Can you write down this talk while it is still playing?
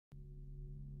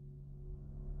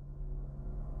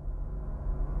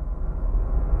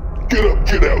Get up,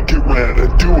 get out, get round,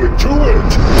 and do it, do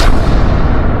it!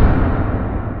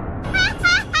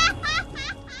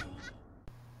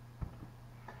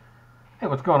 Hey,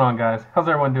 what's going on, guys? How's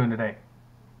everyone doing today?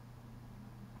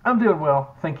 I'm doing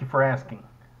well, thank you for asking.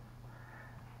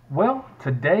 Well,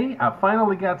 today I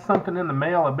finally got something in the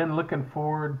mail I've been looking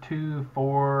forward to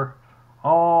for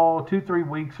 2-3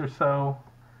 weeks or so.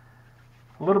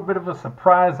 A little bit of a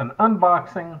surprise, an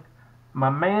unboxing. My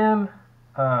man,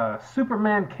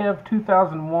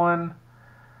 SupermanKev2001,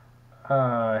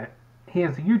 he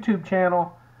has a YouTube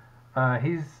channel.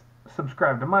 He's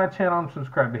subscribed to my channel, I'm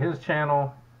subscribed to his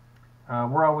channel.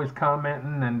 We're always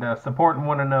commenting and supporting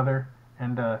one another.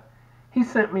 And he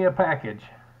sent me a package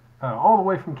all the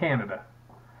way from Canada.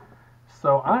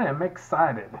 So I am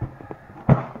excited.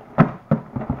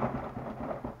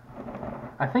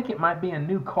 I think it might be a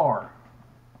new car.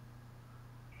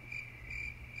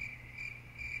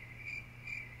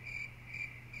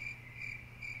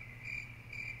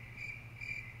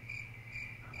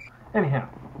 Anyhow,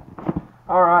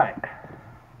 all right.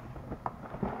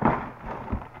 I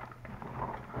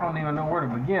don't even know where to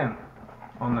begin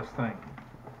on this thing.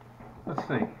 Let's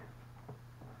see.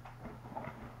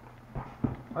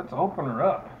 Let's open her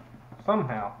up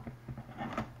somehow.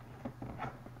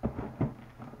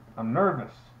 I'm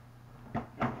nervous.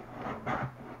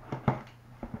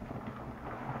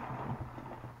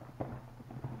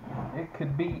 It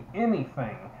could be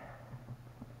anything.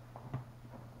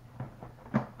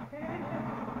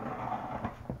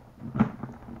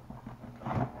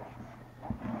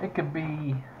 It could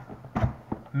be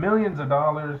millions of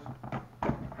dollars.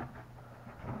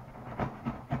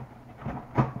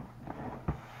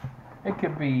 It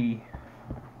could be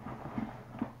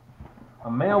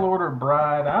a mail order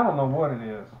bride. I don't know what it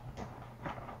is.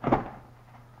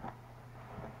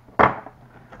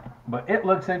 But it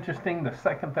looks interesting the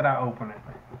second that I open it.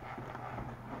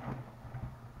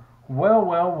 Well,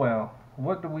 well, well.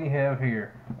 What do we have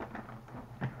here?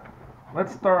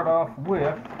 Let's start off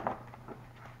with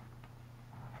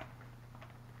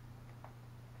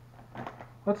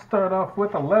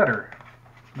a letter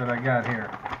that I got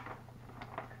here.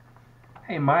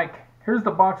 Hey Mike, here's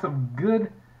the box of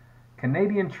good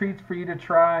Canadian treats for you to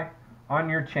try on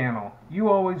your channel. You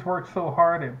always work so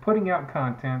hard at putting out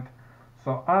content,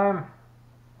 so I am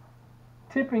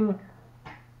tipping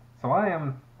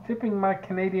my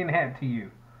Canadian hat to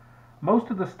you.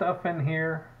 Most of the stuff in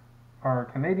here are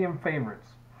Canadian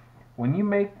favorites. When you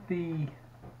make the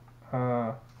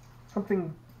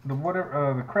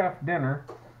the craft dinner,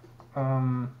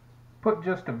 put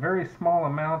just a very small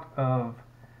amount of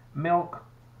milk,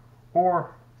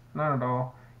 or not at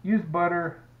all. Use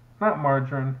butter, not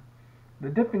margarine. The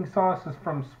dipping sauce is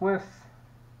from Swiss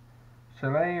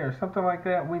Chalet or something like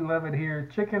that. We love it here.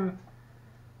 Chicken,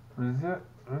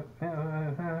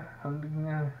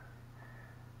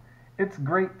 it's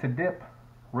great to dip.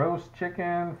 Roast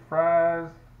chicken, fries.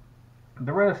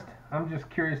 The rest, I'm just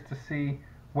curious to see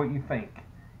what you think.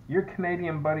 Your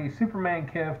Canadian buddy,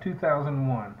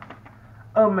 SupermanKev2001.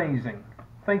 Amazing.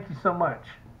 Thank you so much.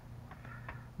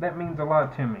 That means a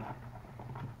lot to me.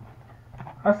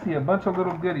 I see a bunch of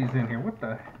little goodies in here. What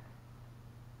the?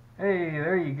 Hey,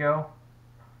 there you go.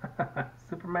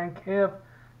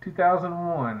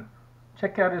 SupermanKev2001.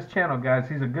 Check out his channel, guys.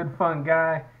 He's a good, fun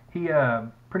guy. He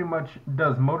pretty much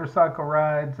does motorcycle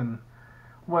rides and,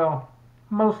 well,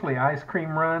 mostly ice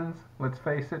cream runs. Let's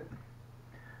face it.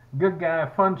 Good guy,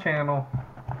 fun channel.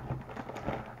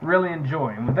 Really enjoy.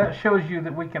 And that shows you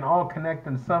that we can all connect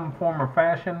in some form or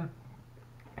fashion.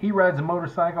 He rides a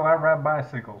motorcycle, I ride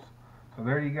bicycles. So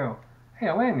there you go. Hey,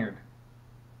 a lanyard.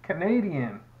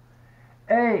 Canadian.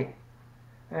 Hey.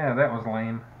 Yeah, that was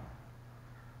lame.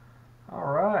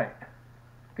 Alright.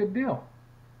 Good deal.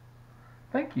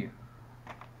 Thank you.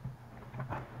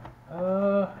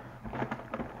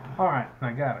 Alright,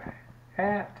 I got a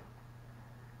hat.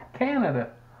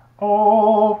 Canada.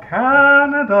 Oh,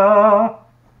 Canada.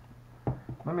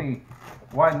 Let me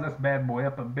widen this bad boy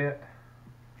up a bit.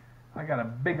 I got a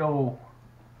big old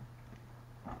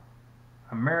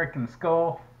American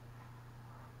skull.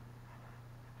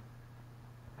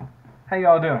 How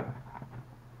y'all doing?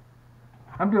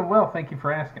 I'm doing well, thank you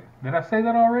for asking. Did I say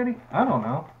that already? I don't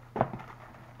know.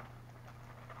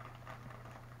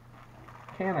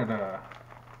 Canada.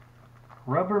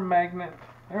 Rubber magnet.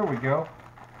 There we go.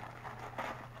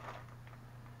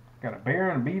 Got a bear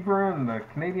and a beaver and the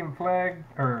Canadian flag,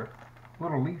 or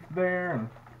little leaf there, and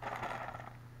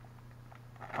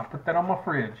I'll put that on my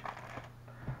fridge.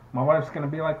 My wife's going to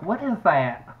be like, what is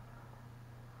that?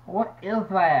 What is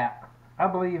that? I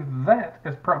believe that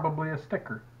is probably a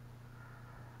sticker.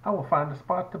 I will find a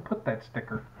spot to put that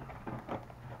sticker.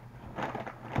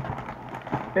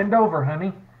 Bend over,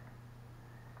 honey.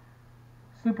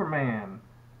 Superman.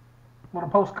 Little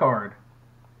postcard.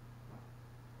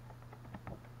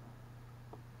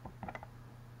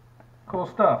 Cool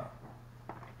stuff.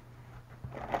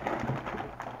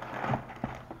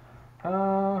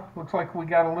 Looks like we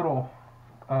got a little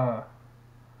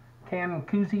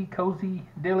cozy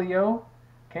dealio.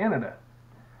 Canada.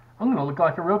 I'm gonna look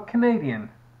like a real Canadian.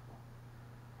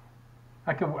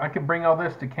 I could bring all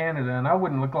this to Canada and I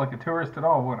wouldn't look like a tourist at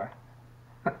all, would I?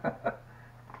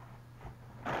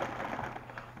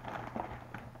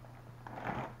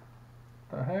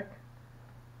 The heck?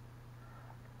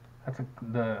 That's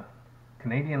the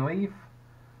Canadian leaf.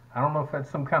 I don't know if that's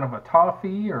some kind of a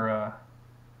toffee or a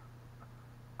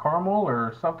caramel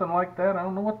or something like that. I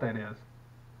don't know what that is.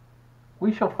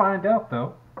 We shall find out,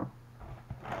 though.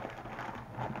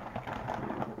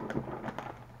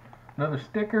 Another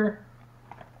sticker.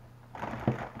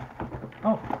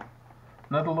 Oh,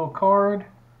 another little card.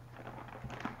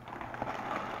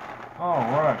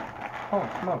 Alright. Holy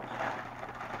smokes.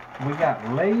 We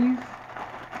got Lay's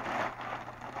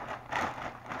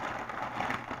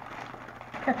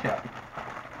ketchup.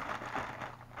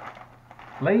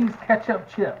 Lay's ketchup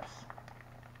chips.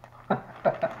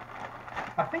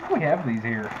 I think we have these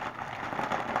here.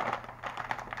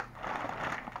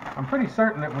 I'm pretty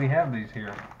certain that we have these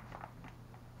here.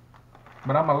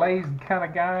 But I'm a Lay's kind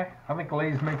of guy. I think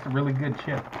Lay's makes a really good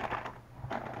chip.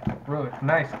 Really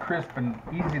nice, crisp, and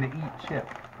easy to eat chip.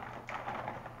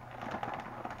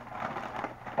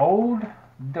 Old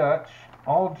Dutch,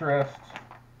 all dressed.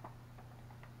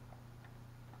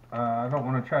 I don't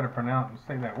want to try to pronounce and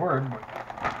say that word, but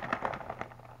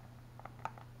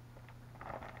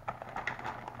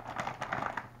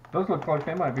those look like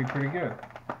they might be pretty good.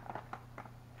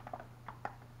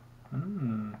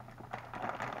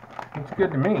 Looks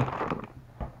good to me.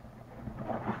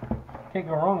 Can't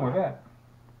go wrong with that.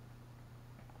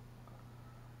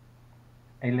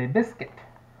 A le biscuit.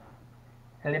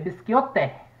 A le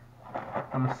biscotte.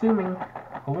 I'm assuming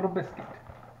a little biscuit.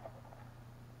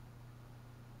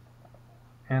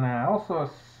 And also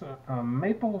a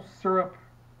maple syrup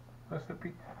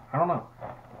recipe. I don't know.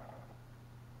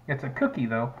 It's a cookie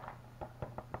though.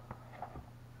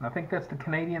 I think that's the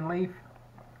Canadian leaf.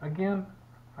 Again,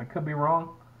 I could be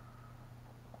wrong.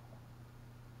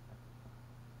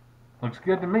 Looks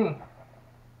good to me.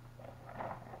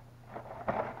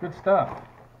 Good stuff.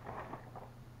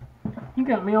 You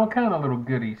got me all kind of little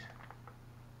goodies.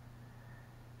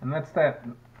 And that's that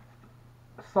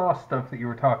sauce stuff that you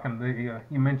were talking,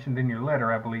 you mentioned in your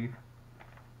letter, I believe.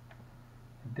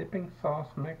 Dipping sauce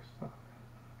mix.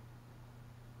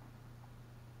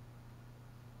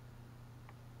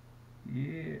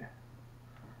 Yeah.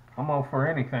 I'm all for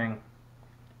anything.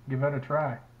 Give that a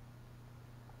try.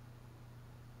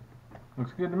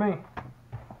 Looks good to me.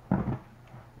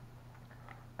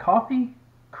 Coffee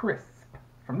Crisp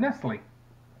from Nestle.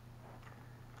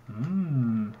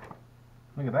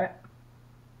 Look at that.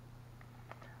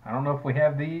 I don't know if we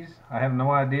have these. I have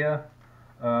no idea.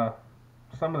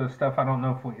 Some of the stuff I don't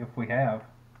know if we have.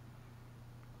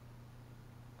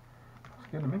 Looks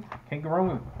good to me. Can't go wrong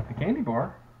with the candy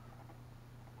bar.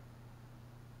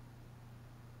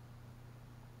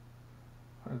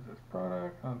 What is this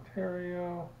product?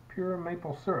 Ontario. Pure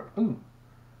maple syrup. Ooh.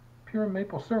 Pure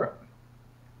maple syrup.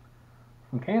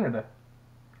 From Canada.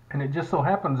 And it just so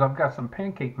happens I've got some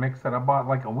pancake mix that I bought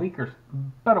like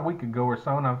about a week ago or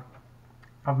so, and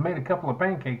I've made a couple of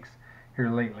pancakes here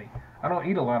lately. I don't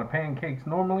eat a lot of pancakes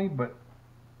normally, but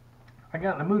I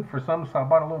got in the mood for some, so I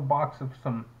bought a little box of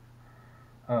some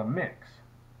mix.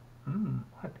 I'll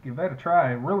have to give that a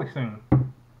try really soon.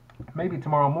 Maybe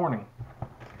tomorrow morning.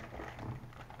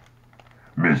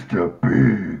 Mr.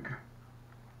 Big.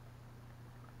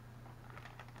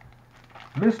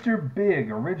 Mr. Big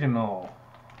Original.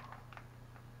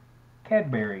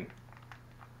 Cadbury.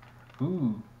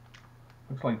 Ooh.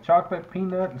 Looks like chocolate,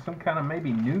 peanut, and some kind of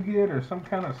maybe nougat or some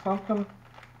kind of something.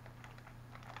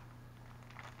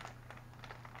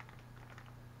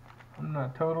 I'm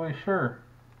not totally sure.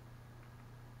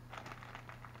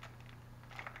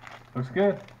 Looks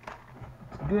good.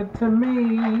 Looks good to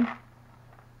me.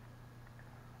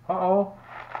 Uh-oh.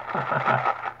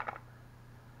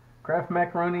 Kraft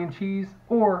macaroni and cheese,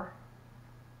 or,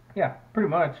 yeah, pretty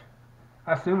much.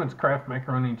 I assume it's Kraft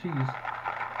macaroni and cheese.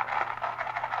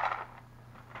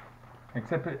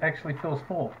 Except it actually feels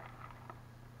full.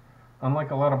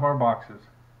 Unlike a lot of our boxes.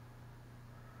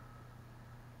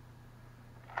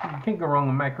 You can't go wrong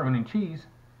with macaroni and cheese.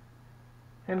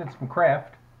 And it's from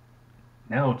Kraft.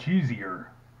 Now cheesier.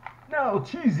 Now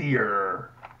cheesier.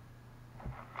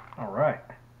 Alright.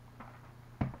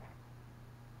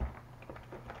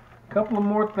 Couple of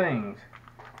more things.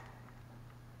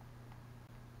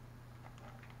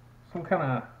 Some kind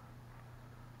of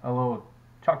a little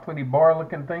chocolatey bar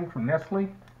looking thing from Nestle.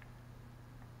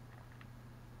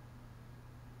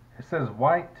 It says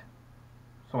white,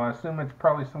 so I assume it's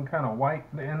probably some kind of white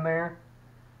in there.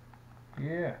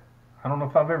 Yeah, I don't know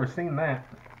if I've ever seen that.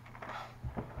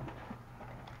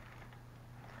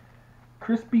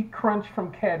 Crispy Crunch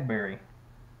from Cadbury.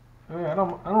 Yeah, it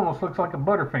almost looks like a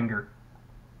Butterfinger.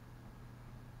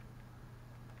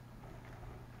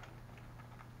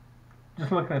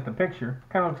 Just looking at the picture,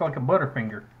 kind of looks like a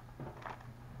Butterfinger.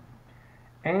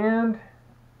 And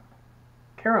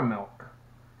caramel,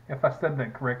 if I said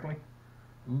that correctly.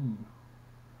 Ooh,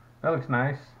 that looks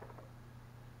nice.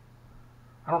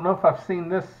 I don't know if I've seen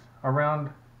this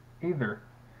around either.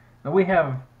 Now we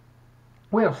have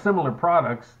similar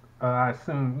products. I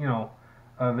assume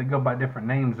they go by different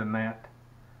names in that.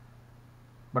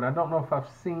 But I don't know if I've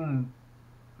seen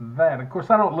that. Of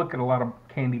course, I don't look at a lot of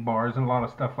candy bars and a lot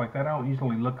of stuff like that. I don't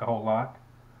usually look a whole lot.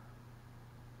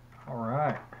 All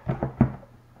right.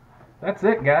 That's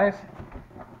it, guys.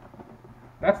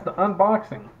 That's the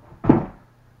unboxing.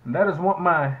 And that is what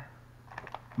my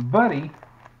buddy,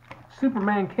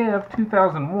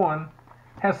 SupermanKev2001,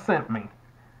 has sent me.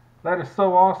 That is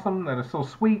so awesome. That is so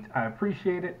sweet. I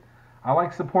appreciate it. I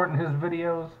like supporting his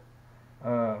videos.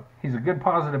 He's a good,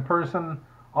 positive person.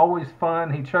 Always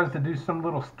fun. He tries to do some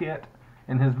little skit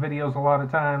in his videos a lot of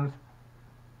times.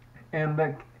 And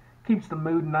that keeps the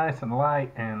mood nice and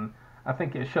light, and I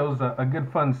think it shows a good,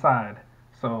 fun side.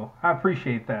 So I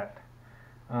appreciate that.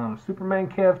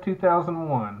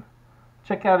 SupermanKev2001.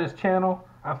 Check out his channel.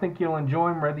 I think you'll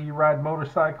enjoy him whether you ride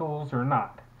motorcycles or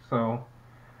not. So,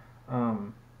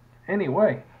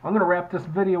 anyway, I'm going to wrap this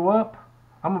video up.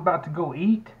 I'm about to go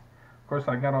eat. Of course,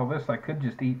 I got all this I could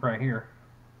just eat right here.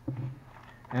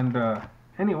 And,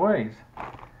 anyways,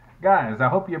 guys, I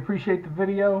hope you appreciate the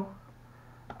video.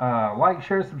 Like,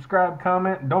 share, subscribe,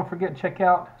 comment. Don't forget, check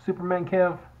out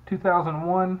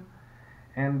SupermanKev2001.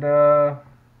 And,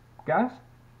 guys,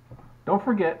 don't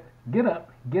forget, get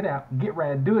up, get out, get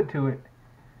rad, do it to it.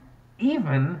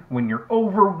 Even when you're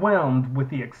overwhelmed with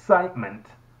the excitement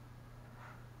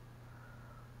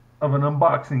of an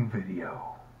unboxing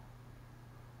video.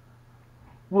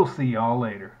 We'll see y'all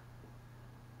later.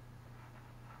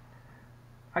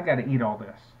 I gotta eat all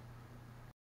this.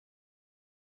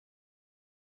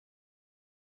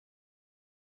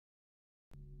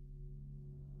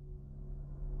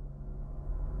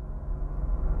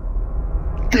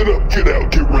 Get up, get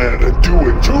out, get rad, and do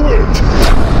it to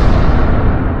it!